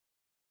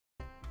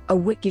a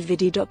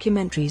WikiVidi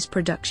Documentaries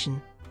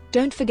production.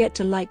 Don't forget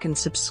to like and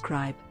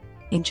subscribe.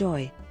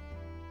 Enjoy.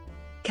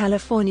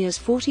 California's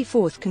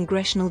 44th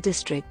Congressional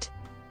District.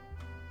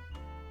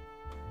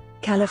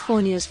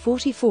 California's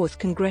 44th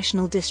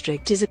Congressional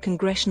District is a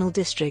congressional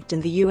district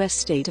in the U.S.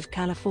 state of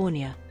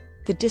California.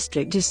 The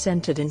district is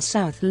centered in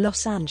South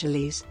Los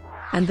Angeles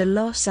and the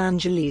Los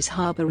Angeles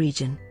Harbor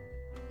region.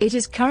 It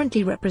is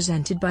currently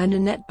represented by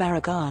Nanette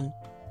Barragán.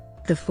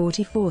 The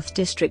 44th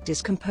district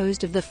is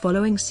composed of the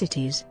following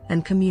cities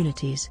and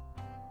communities.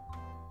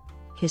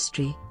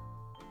 History.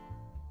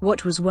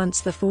 What was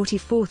once the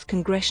 44th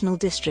Congressional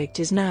District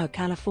is now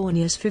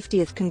California's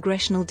 50th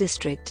Congressional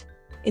District.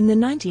 In the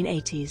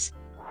 1980s,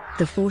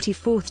 the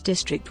 44th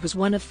District was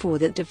one of four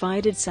that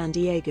divided San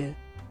Diego.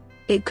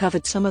 It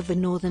covered some of the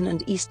northern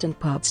and eastern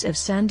parts of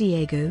San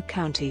Diego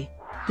County.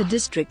 The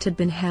district had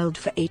been held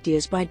for 8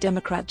 years by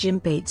Democrat Jim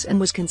Bates and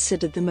was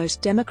considered the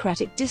most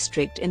Democratic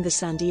district in the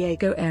San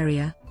Diego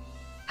area.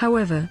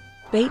 However,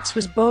 Bates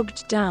was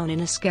bogged down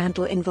in a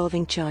scandal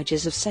involving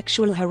charges of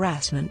sexual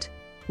harassment.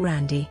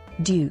 Randy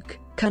Duke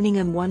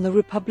Cunningham won the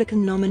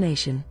Republican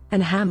nomination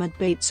and hammered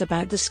Bates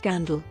about the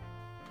scandal.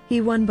 He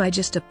won by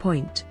just a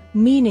point,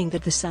 meaning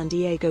that the San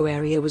Diego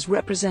area was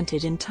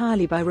represented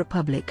entirely by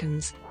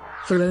Republicans.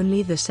 For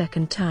only the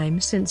second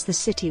time since the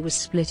city was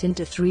split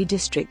into 3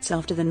 districts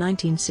after the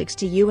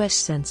 1960 U.S.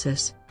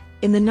 Census.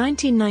 In the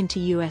 1990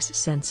 U.S.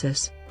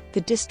 Census,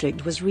 the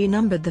district was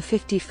renumbered the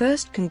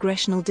 51st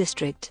Congressional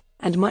District,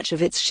 and much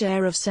of its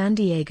share of San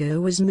Diego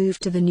was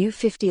moved to the new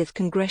 50th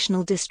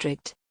Congressional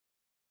District.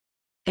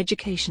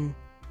 Education.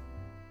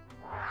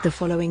 The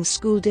following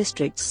school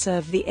districts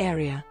serve the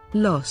area: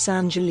 Los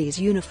Angeles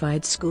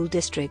Unified School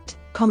District,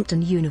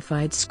 Compton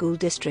Unified School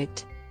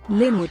District,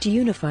 Linwood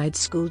Unified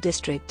School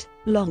District,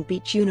 Long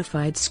Beach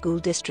Unified School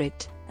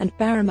District, and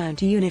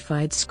Paramount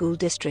Unified School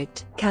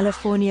District.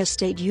 California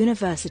State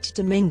University,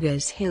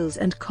 Dominguez Hills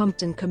and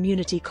Compton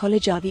Community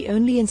College are the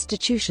only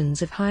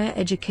institutions of higher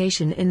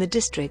education in the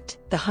district.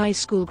 The high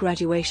school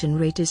graduation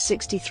rate is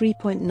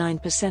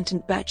 63.9%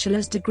 and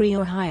bachelor's degree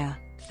or higher,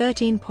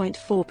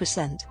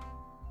 13.4%.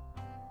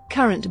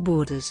 Current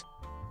borders.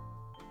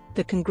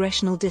 The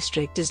Congressional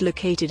District is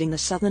located in the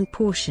southern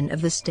portion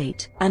of the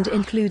state and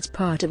includes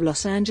part of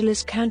Los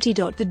Angeles County.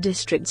 The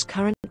district's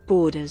current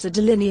borders are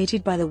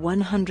delineated by the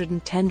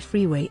 110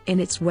 freeway in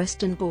its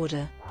western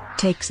border,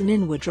 takes an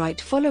inward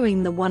right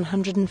following the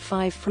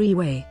 105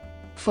 freeway,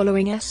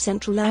 following S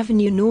Central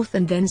Avenue north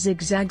and then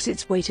zigzags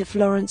its way to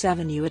Florence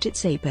Avenue at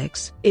its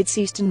apex. Its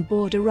eastern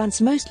border runs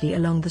mostly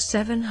along the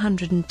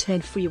 710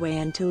 freeway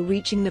until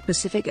reaching the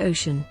Pacific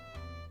Ocean.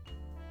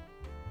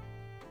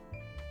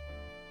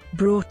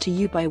 Brought to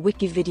you by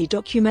WikiVidi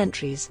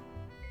Documentaries.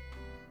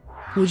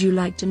 Would you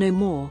like to know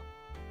more?